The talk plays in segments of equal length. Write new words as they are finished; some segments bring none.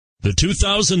The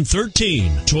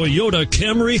 2013 Toyota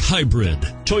Camry Hybrid.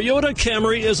 Toyota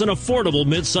Camry is an affordable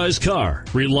midsize car,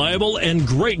 reliable and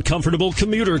great comfortable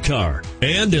commuter car,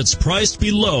 and it's priced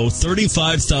below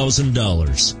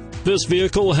 $35,000. This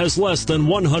vehicle has less than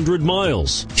 100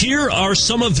 miles. Here are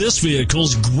some of this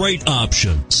vehicle's great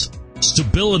options: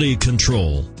 stability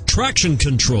control, traction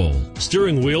control,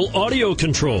 steering wheel audio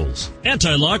controls,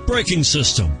 anti-lock braking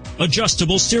system,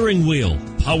 adjustable steering wheel,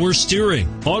 power steering,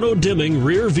 auto-dimming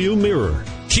rear view mirror,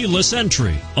 keyless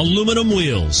entry, aluminum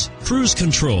wheels, cruise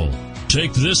control.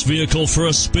 Take this vehicle for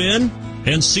a spin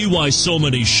and see why so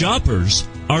many shoppers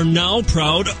are now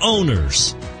proud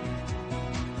owners.